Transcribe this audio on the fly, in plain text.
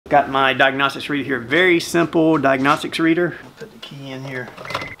Got my diagnostics reader here. Very simple diagnostics reader. I'll put the key in here.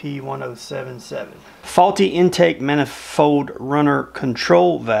 P1077. Faulty intake manifold runner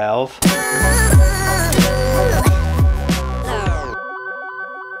control valve.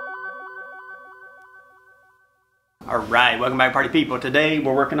 Alright, welcome back party people. Today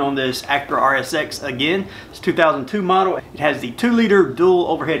we're working on this Acura RSX again. It's 2002 model. It has the 2-liter dual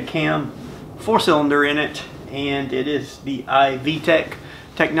overhead cam, 4-cylinder in it, and it is the i-vtec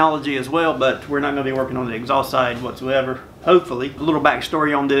technology as well, but we're not going to be working on the exhaust side whatsoever, hopefully. A little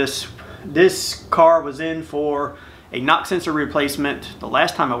backstory on this. This car was in for a knock sensor replacement the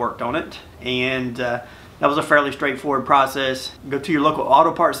last time I worked on it, and that was a fairly straightforward process. Go to your local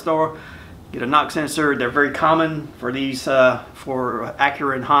auto parts store, get a knock sensor. They're very common for these, for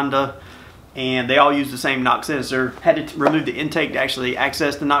Acura and Honda, and they all use the same knock sensor. Had to remove the intake to actually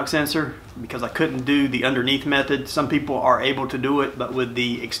access the knock sensor because I couldn't do the underneath method. Some people are able to do it, but with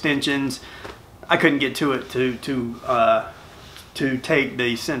the extensions, I couldn't get to it to take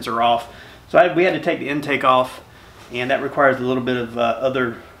the sensor off. So we had to take the intake off, and that requires a little bit of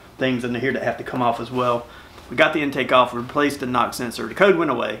other things in here that have to come off as well. We got the intake off, replaced the knock sensor, the code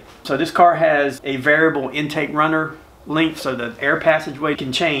went away. So this car has a variable intake runner length, so the air passageway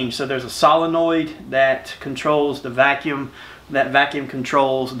can change. So there's a solenoid that controls the vacuum. That vacuum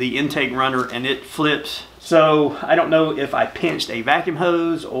controls the intake runner, and it flips. So I don't know if I pinched a vacuum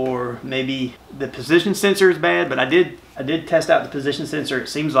hose or maybe the position sensor is bad, but I did test out the position sensor. It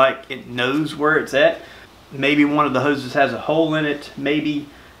seems like it knows where it's at. Maybe one of the hoses has a hole in it. Maybe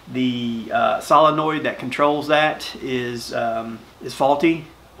the solenoid that controls that is faulty,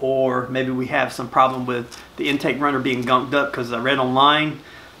 or maybe we have some problem with the intake runner being gunked up, because I read online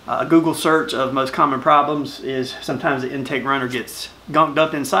a Google search of most common problems is sometimes the intake runner gets gunked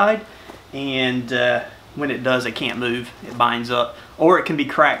up inside, and when it does, it can't move, it binds up, or it can be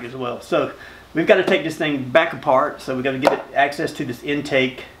cracked as well. So we've got to take this thing back apart. So we've got to get access to this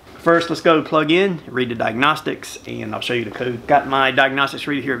intake. First, let's go plug in, read the diagnostics, and I'll show you the code. Got my diagnostics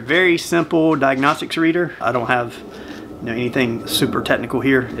reader here. Very simple diagnostics reader. I don't have anything super technical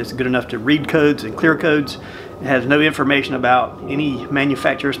here. It's good enough to read codes and clear codes. It has no information about any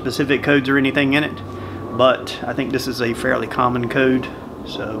manufacturer specific codes or anything in it, but I think this is a fairly common code,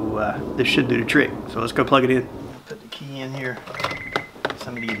 so this should do the trick. So let's go plug it in. Put the key in here.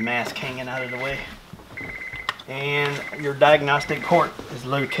 Some of these masks hanging out of the way. And your diagnostic port is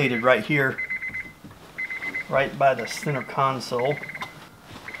located right here, right by the center console.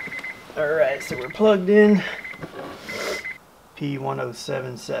 Alright, so we're plugged in.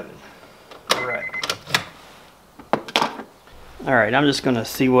 P1077. Alright. Alright, I'm just going to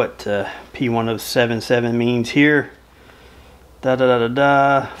see what P1077 means here.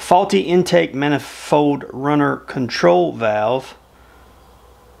 Faulty intake manifold runner control valve.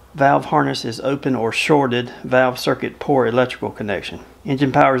 Valve harness is open or shorted. Valve circuit poor electrical connection.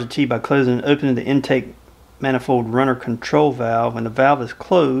 Engine power is achieved by closing and opening the intake manifold runner control valve. When the valve is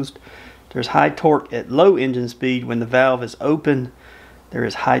closed, there's high torque at low engine speed. When the valve is open, there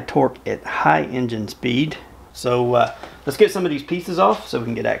is high torque at high engine speed. So let's get some of these pieces off so we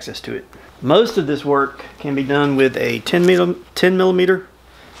can get access to it. Most of this work can be done with a 10 millimeter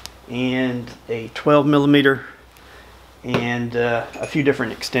and a 12 millimeter and a few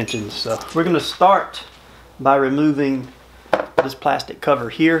different extensions. So we're going to start by removing this plastic cover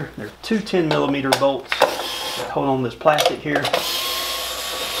here. There are two 10 millimeter bolts that hold on this plastic here, and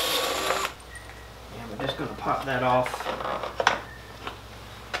we're just going to pop that off.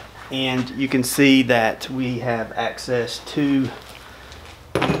 And you can see that we have access to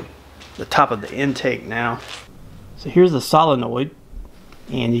the top of the intake now. So here's the solenoid,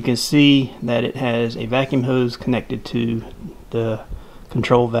 and you can see that it has a vacuum hose connected to the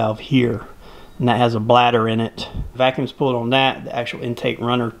control valve here, and that has a bladder in it. Vacuum's pulled on that, the actual intake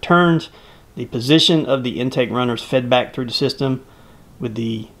runner turns. The position of the intake runner is fed back through the system with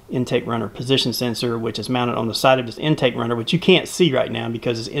the intake runner position sensor, which is mounted on the side of this intake runner, which you can't see right now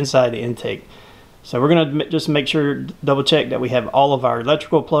because it's inside the intake. So we're going to just make sure, double check that we have all of our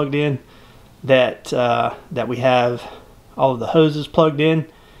electrical plugged in, that that we have all of the hoses plugged in,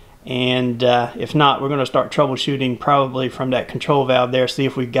 and if not, we're going to start troubleshooting probably from that control valve there, see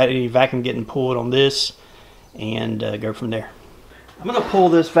if we've got any vacuum getting pulled on this, and go from there. I'm going to pull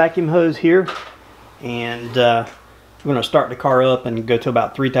this vacuum hose here, and we're going to start the car up and go to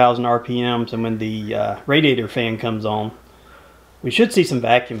about 3,000 RPMs, and when the radiator fan comes on, we should see some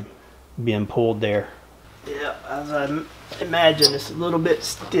vacuum being pulled there. Yeah, as I imagine, it's a little bit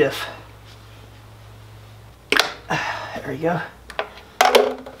stiff. There we go.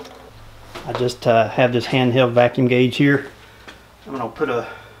 I just have this handheld vacuum gauge here. I'm going to put a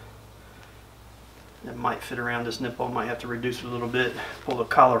It might fit around this nipple. I might have to reduce it a little bit. Pull the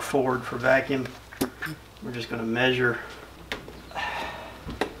collar forward for vacuum. We're just going to measure.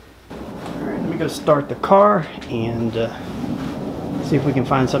 Alright, let me go start the car and see if we can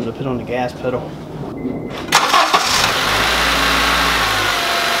find something to put on the gas pedal.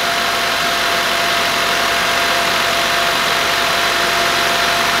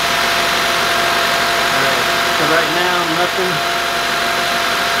 Right now, nothing.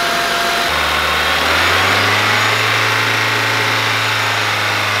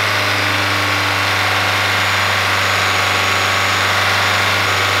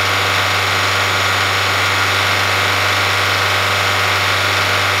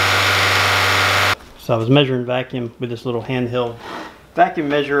 So I was measuring vacuum with this little handheld vacuum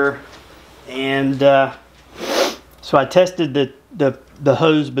measurer, and so I tested the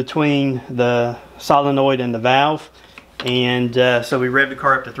hose between the solenoid and the valve, and so we revved the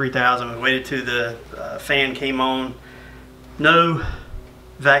car up to 3,000. We waited till the fan came on. No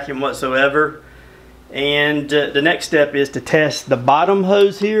vacuum whatsoever. And the next step is to test the bottom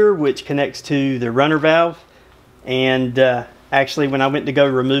hose here, which connects to the runner valve. And actually, when I went to go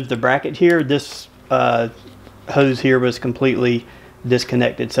remove the bracket here, this hose here was completely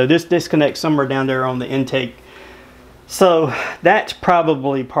disconnected. So this disconnects somewhere down there on the intake. So that's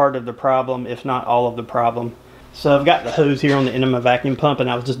probably part of the problem, if not all of the problem. So I've got the hose here on the end of my vacuum pump, and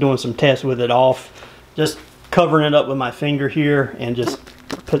I was just doing some tests with it off, just covering it up with my finger here and just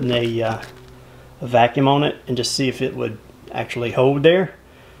putting a vacuum on it and just see if it would actually hold there.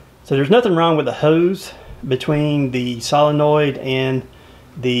 So there's nothing wrong with the hose between the solenoid and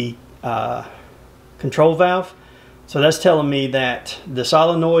the control valve. So that's telling me that the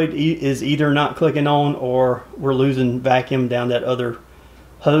solenoid is either not clicking on, or we're losing vacuum down that other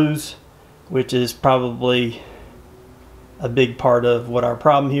hose, which is probably a big part of what our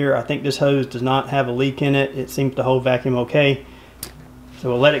problem here. I think this hose does not have a leak in it. It seems to hold vacuum okay. So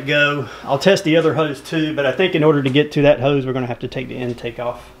we'll let it go. I'll test the other hose too, but I think in order to get to that hose, we're going to have to take the intake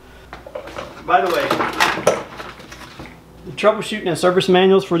off. By the way, the troubleshooting and service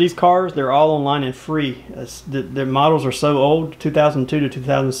manuals for these cars, they're all online and free. The models are so old, 2002 to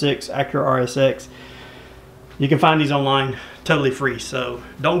 2006 Acura RSX. You can find these online totally free. So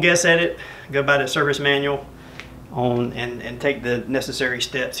don't guess at it. Go buy that service manual and take the necessary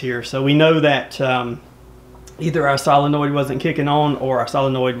steps here. So we know that either our solenoid wasn't kicking on, or our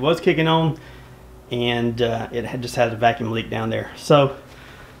solenoid was kicking on, and it just had a vacuum leak down there. So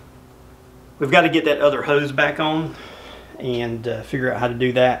we've got to get that other hose back on and figure out how to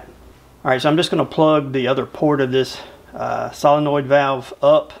do that. Alright, so I'm just going to plug the other port of this solenoid valve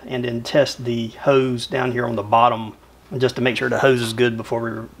up and then test the hose down here on the bottom, just to make sure the hose is good before we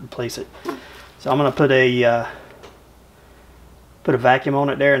replace it. So I'm going to put a vacuum on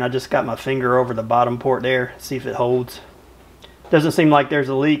it there, and I just got my finger over the bottom port there, see if it holds. Doesn't seem like there's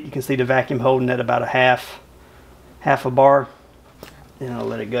a leak. You can see the vacuum holding at about a half a bar. And I'll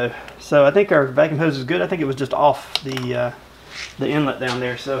let it go. So I think our vacuum hose is good. I think it was just off the inlet down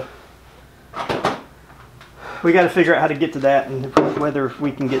there. So we got to figure out how to get to that, and whether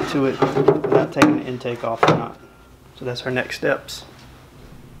we can get to it without taking the intake off or not. So that's our next steps.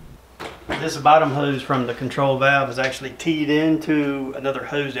 This bottom hose from the control valve is actually teed into another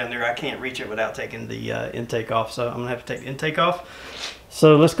hose down there. I can't reach it without taking the intake off, so I'm gonna have to take the intake off.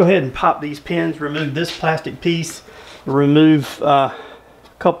 So let's go ahead and pop these pins, remove this plastic piece, remove a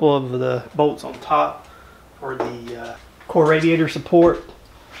couple of the bolts on top for the core radiator support,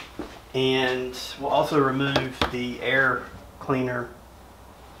 and we'll also remove the air cleaner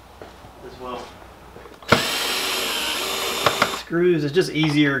as well. Screws, it's just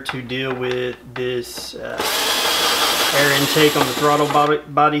easier to deal with this air intake on the throttle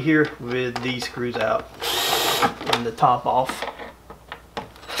body here with these screws out and the top off.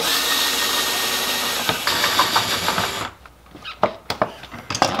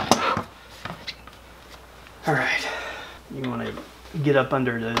 Alright, you want to get up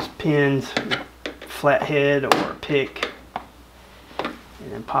under those pins, flathead or a pick, and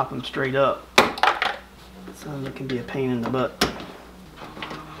then pop them straight up. Some it can be a pain in the butt.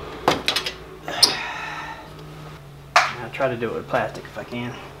 I'll try to do it with plastic if I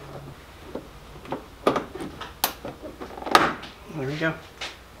can. There we go.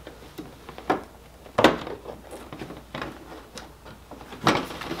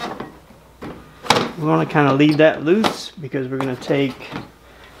 We want to kind of leave that loose because we're going to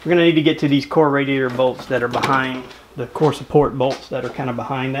need to get to these core radiator bolts that are behind the core support bolts that are kind of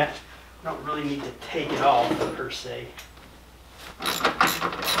behind that. I don't really need to take it off per se.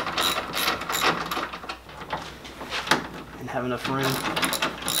 And have enough room.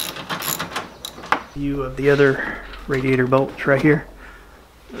 View of the other radiator bolts right here.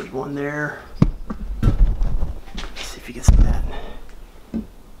 There's one there. Let's see if you can see that.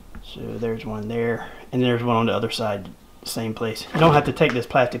 So there's one there, and there's one on the other side, same place. You don't have to take this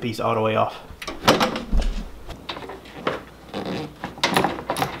plastic piece all the way off.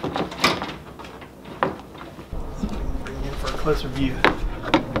 Closer view.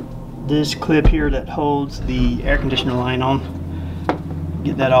 This clip here that holds the air conditioner line on,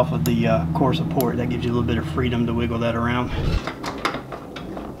 get that off of the core support. That gives you a little bit of freedom to wiggle that around.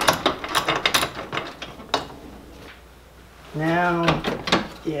 Now,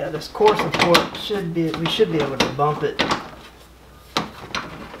 yeah, this core support we should be able to bump it.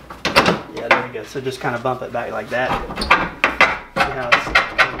 Yeah, there we go. So just kind of bump it back like that. See how it's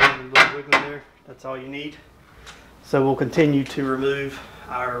kind of wiggling there? That's all you need. So we'll continue to remove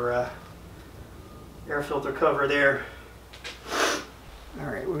our air filter cover there.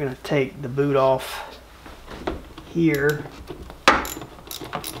 Alright, we're going to take the boot off here.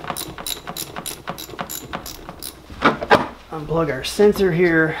 Unplug our sensor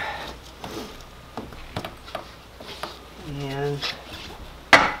here. And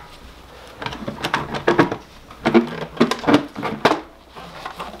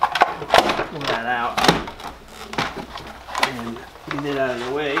pull that out. And get it out of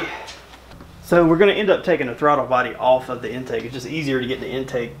the way. So we're going to end up taking the throttle body off of the intake. It's just easier to get the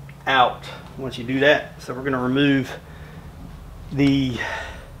intake out once you do that. So we're going to remove the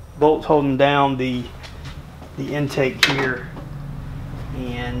bolts holding down the intake here,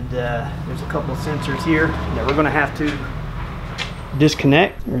 and there's a couple of sensors here that we're going to have to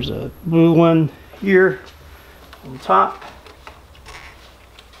disconnect. There's a blue one here on top,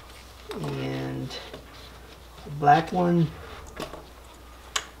 and a black one.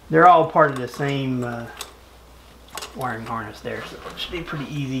 They're all part of the same wiring harness there, so it should be pretty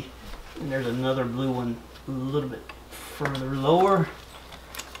easy. And there's another blue one a little bit further lower,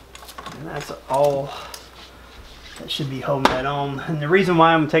 and that's all that should be holding that on. And the reason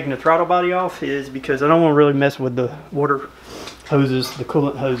why I'm taking the throttle body off is because I don't want to really mess with the water hoses, the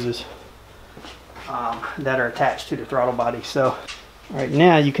coolant hoses that are attached to the throttle body. So right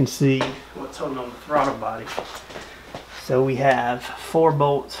now you can see what's holding on the throttle body. So we have 4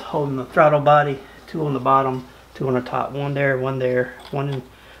 bolts holding the throttle body, 2 on the bottom, 2 on the top, one there, one in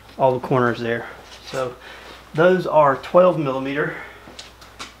all the corners there. So those are 12 millimeter.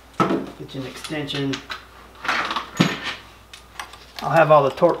 Get you an extension. I'll have all the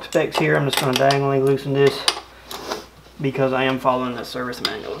torque specs here. I'm just going to diagonally loosen this because I am following the service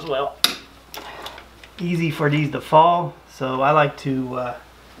manual as well. Easy for these to fall, so I like to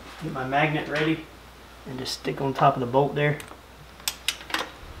get my magnet ready and just stick on top of the bolt there.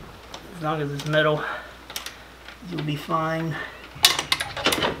 As long as it's metal, you'll be fine.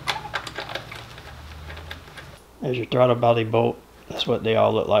 There's your throttle body bolt. That's what they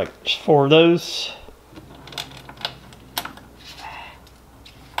all look like. There's 4 of those.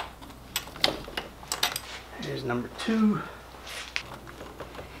 Here's number 2.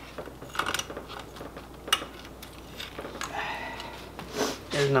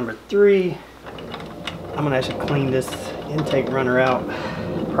 There's number 3. I'm gonna actually clean this intake runner out,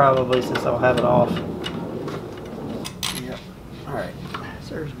 probably, since I'll have it off. Yep. Alright,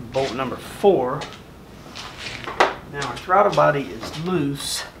 so there's bolt number 4. Now our throttle body is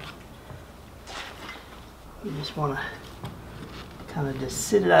loose. You just want to kind of just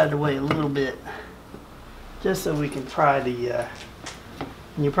sit it out of the way a little bit, just so we can pry the, and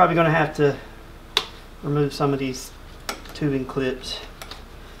you're probably going to have to remove some of these tubing clips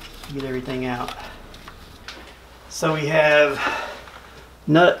to get everything out. So we have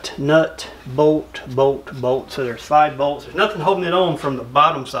nut, bolt, bolt. So there's 5 bolts. There's nothing holding it on from the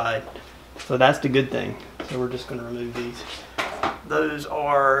bottom side. So that's the good thing. So we're just going to remove these. Those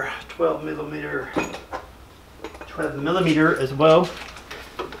are 12 millimeter as well.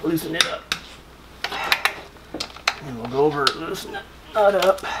 Loosen it up. And we'll go over, loosen that nut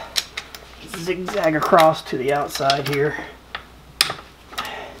up. Zigzag across to the outside here.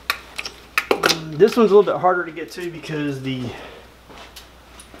 This one's a little bit harder to get to because the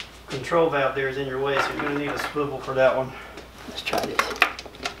control valve there is in your way, so you're going to need a swivel for that one. Let's try this.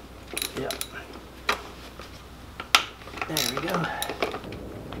 Yep. There we go.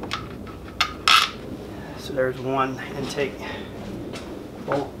 So there's one intake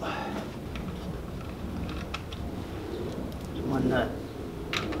bolt. There's one nut.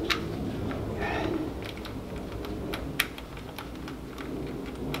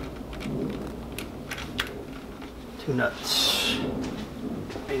 Two nuts.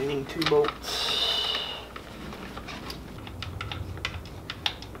 Remaining 2 bolts.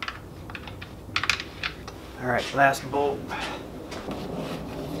 Alright, last bolt.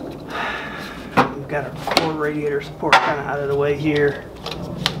 We've got our core radiator support kind of out of the way here.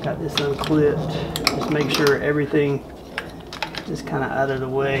 Got this unclipped. Just make sure everything is kind of out of the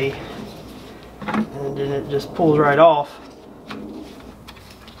way. And then it just pulls right off.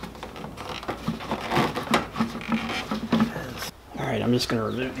 Alright, I'm just going to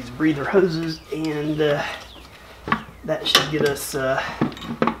remove these breather hoses, and that should get us a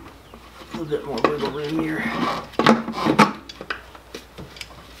little bit more wiggle room here.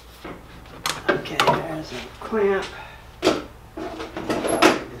 Okay, there's a clamp. I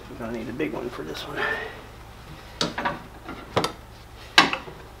guess we're going to need a big one for this one.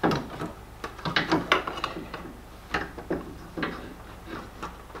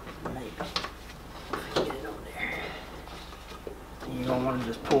 You're going to want to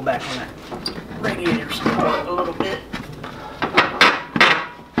just pull back on that radiator support a little bit.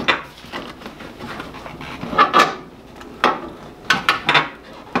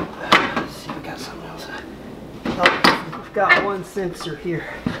 Let's see, we got something else. Oh, we've got one sensor here.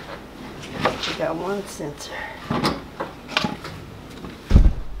 We got one sensor.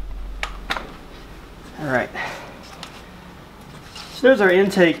 Alright. So there's our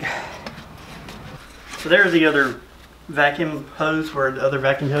intake. So there's the other vacuum hose where the other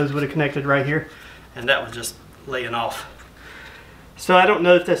vacuum hose would have connected right here, and that was just laying off. So I don't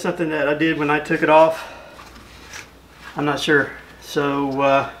know if that's something that I did when I took it off. I'm not sure. So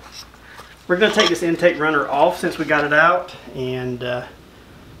we're going to take this intake runner off since we got it out and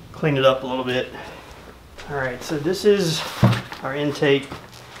clean it up a little bit. Alright, so this is our intake,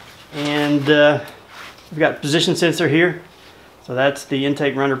 and we've got position sensor here. So that's the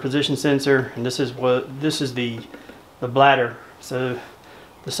intake runner position sensor, and this is the bladder. So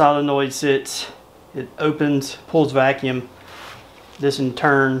the solenoid sits, it opens, pulls vacuum. This in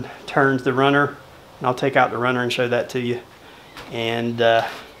turn turns the runner, and I'll take out the runner and show that to you. And the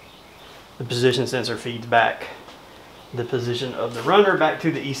position sensor feeds back the position of the runner back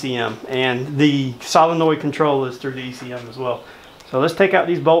to the ECM, and the solenoid control is through the ECM as well. So let's take out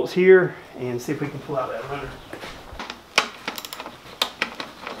these bolts here and see if we can pull out that runner.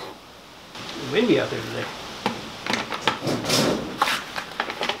 It's windy out there today.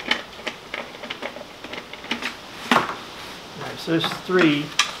 Alright, so there's 3.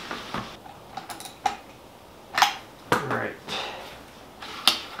 Alright.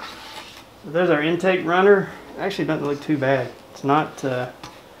 So there's our intake runner. Actually, it doesn't look too bad. It's not,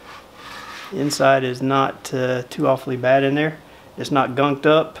 inside is not too awfully bad in there. It's not gunked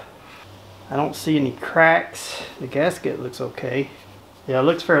up. I don't see any cracks. The gasket looks okay. Yeah, it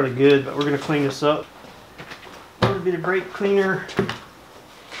looks fairly good, but we're going to clean this up. A little bit of brake cleaner.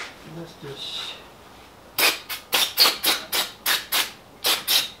 Let's just...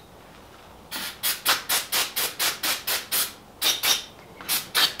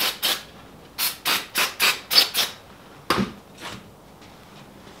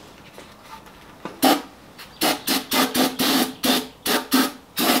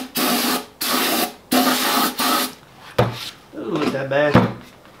 that bad.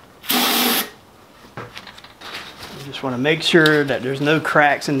 You just want to make sure that there's no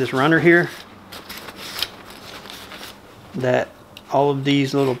cracks in this runner here, that all of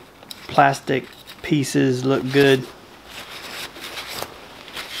these little plastic pieces look good.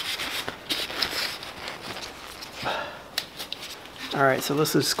 Alright, so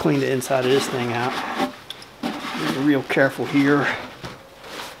let's just clean the inside of this thing out. Be real careful here.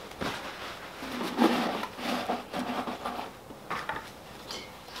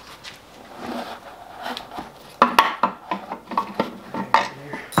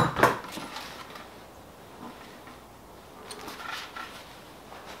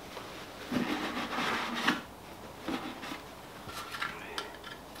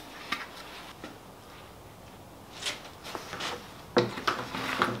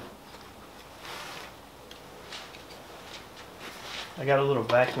 I got a little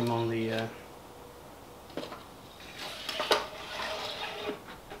vacuum on the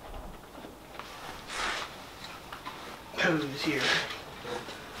hose here.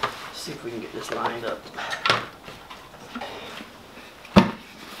 Let's see if we can get this lined up.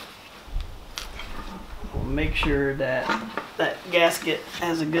 We'll make sure that that gasket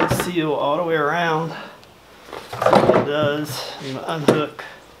has a good seal all the way around. If it does, I'm going to unhook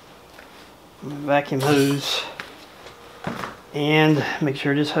the vacuum hose and make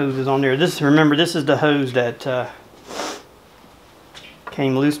sure this hose is on there. Remember, this is the hose that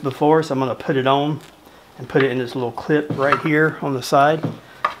came loose before, so I'm going to put it on and put it in this little clip right here on the side.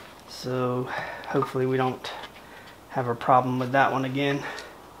 So hopefully we don't have a problem with that one again.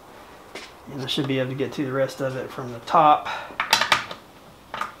 And I should be able to get to the rest of it from the top.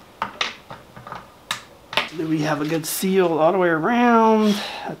 Do we have a good seal all the way around?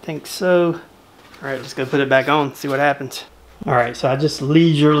 I think so. All right, let's go put it back on, see what happens. All right, so I just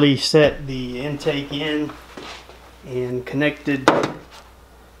leisurely set the intake in and connected a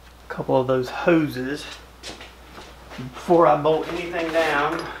couple of those hoses. Before I bolt anything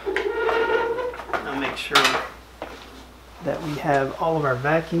down, I'll make sure that we have all of our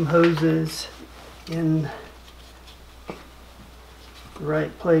vacuum hoses in the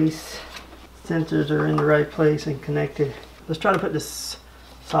right place. Sensors are in the right place and connected. Let's try to put this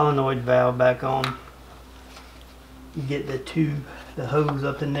solenoid valve back on. You get the hose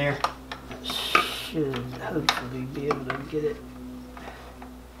up in there. Should hopefully be able to get it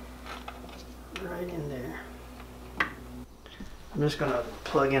right in there. I'm just going to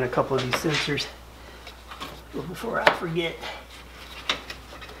plug in a couple of these sensors before I forget.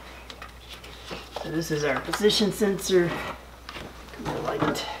 So this is our position sensor. Come here,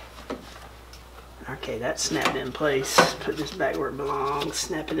 light. Okay, that's snapped in place. Put this back where it belongs.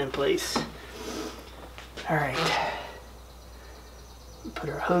 Snap it in place. All right. Put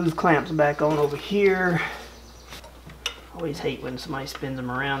our hose clamps back on over here. Always hate when somebody spins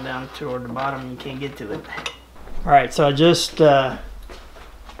them around down toward the bottom and you can't get to it. All right, so I just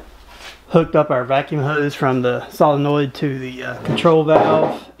hooked up our vacuum hose from the solenoid to the control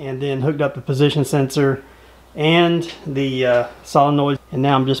valve, and then hooked up the position sensor and the solenoid. And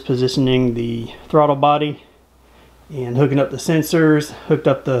now I'm just positioning the throttle body and hooking up the sensors, hooked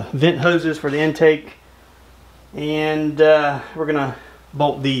up the vent hoses for the intake, and we're gonna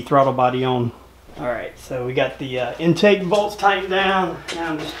bolt the throttle body on. All right, so we got the intake bolts tightened down.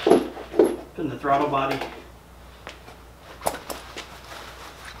 Now I'm just putting the throttle body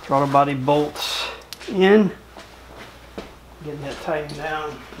bolts in, getting that tightened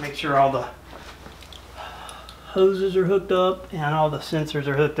down. Make sure all the hoses are hooked up and all the sensors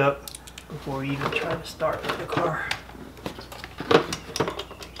are hooked up before we even try to start the car.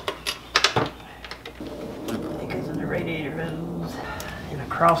 It goes in the radiator hose in a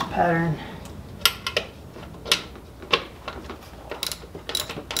cross pattern.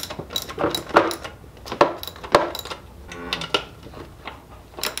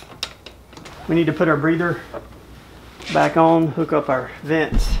 We need to put our breather back on, hook up our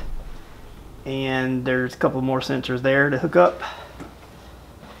vents, and there's a couple more sensors there to hook up.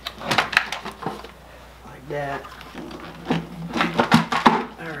 Like that.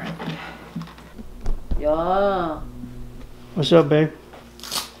 Alright. Yeah. What's up, babe?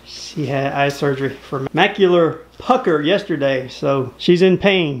 She had eye surgery for macular pucker yesterday, so she's in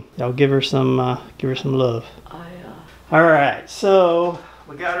pain. Y'all give her some love. Alright, so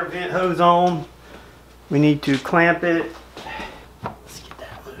we got our vent hose on. We need to clamp it. Let's get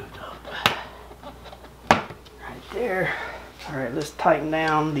that moved up. Right there. Alright, let's tighten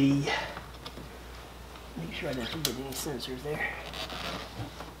down the... Make sure I didn't get any sensors there.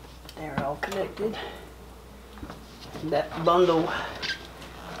 They're all connected. And that bundle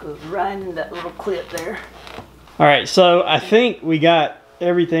goes right in that little clip there. Alright, so I think we got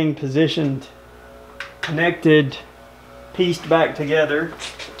everything positioned, connected, pieced back together.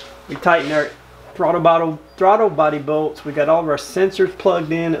 We tightened our throttle body bolts. We got all of our sensors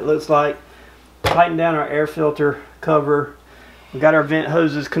plugged in, it looks like. Tightened down our air filter cover. We got our vent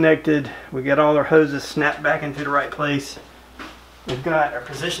hoses connected. We got all our hoses snapped back into the right place. We've got our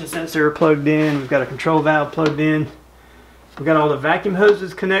position sensor plugged in. We've got a control valve plugged in. We've got all the vacuum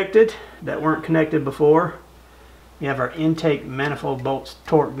hoses connected that weren't connected before. We have our intake manifold bolts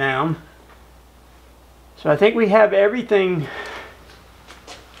torqued down. So I think we have everything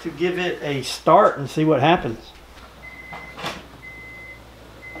to give it a start and see what happens.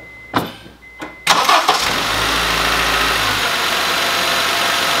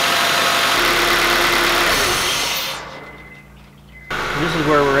 This is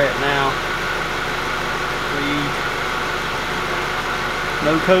where we're at now.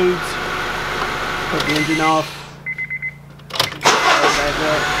 No codes. Put the engine off. Back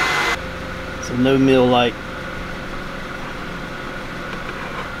up. Some no mill light.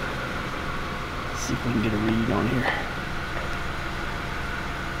 Let's see if we can get a read on here.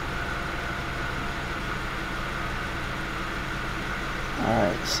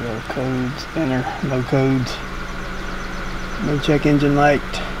 Alright, so codes, enter, no codes. No check engine light.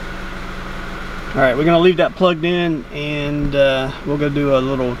 Alright, we're going to leave that plugged in, and we'll go do a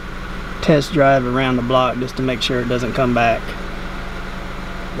little test drive around the block just to make sure it doesn't come back.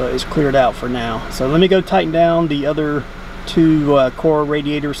 But it's cleared out for now. So let me go tighten down the other two core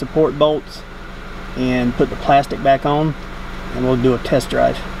radiator support bolts and put the plastic back on, and we'll do a test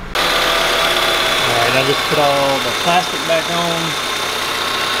drive. Alright, I just put all the plastic back on.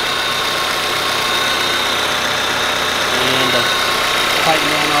 And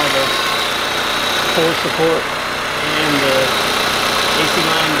tighten down all the core support and the AC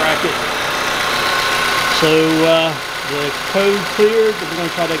line bracket. So the code cleared, but we're going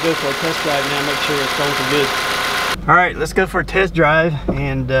to try to go for a test drive now, make sure it's going for good. Alright, let's go for a test drive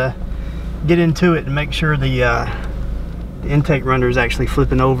and get into it and make sure the intake runner is actually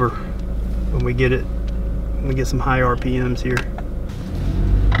flipping over when we get it. We get some high RPMs here.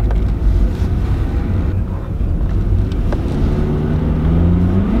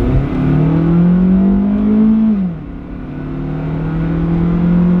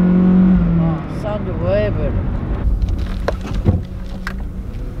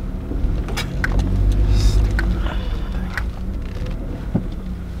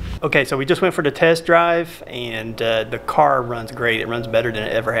 Okay, so we just went for the test drive, and the car runs great. It runs better than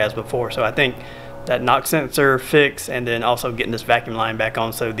it ever has before. So I think that knock sensor fix, and then also getting this vacuum line back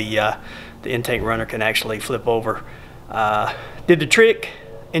on so the intake runner can actually flip over, did the trick.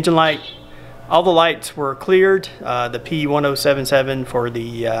 Engine light, all the lights were cleared. The P1077 for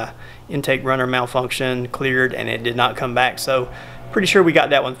the intake runner malfunction cleared, and it did not come back. So pretty sure we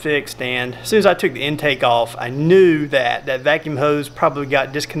got that one fixed. And as soon as I took the intake off, I knew that that vacuum hose probably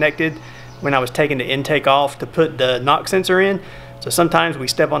got disconnected when I was taking the intake off to put the knock sensor in. So sometimes we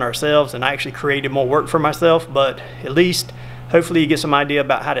step on ourselves, and I actually created more work for myself, but at least hopefully you get some idea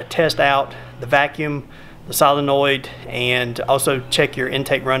about how to test out the vacuum, the solenoid, and also check your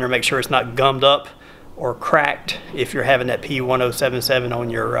intake runner, make sure it's not gummed up or cracked if you're having that P1077 on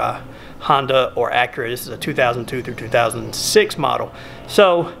your Honda or Acura. This is a 2002 through 2006 model.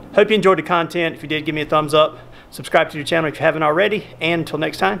 So hope you enjoyed the content. If you did, give me a thumbs up. Subscribe to the channel if you haven't already. And until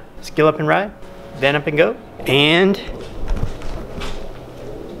next time, skill up and ride, van up and go. And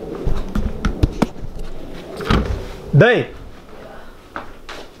babe,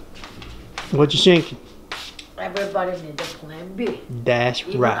 what you thinking? Everybody needs a plan B. That's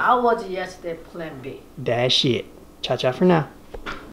Even right. I was yesterday plan B. That's it. Cha-cha for now.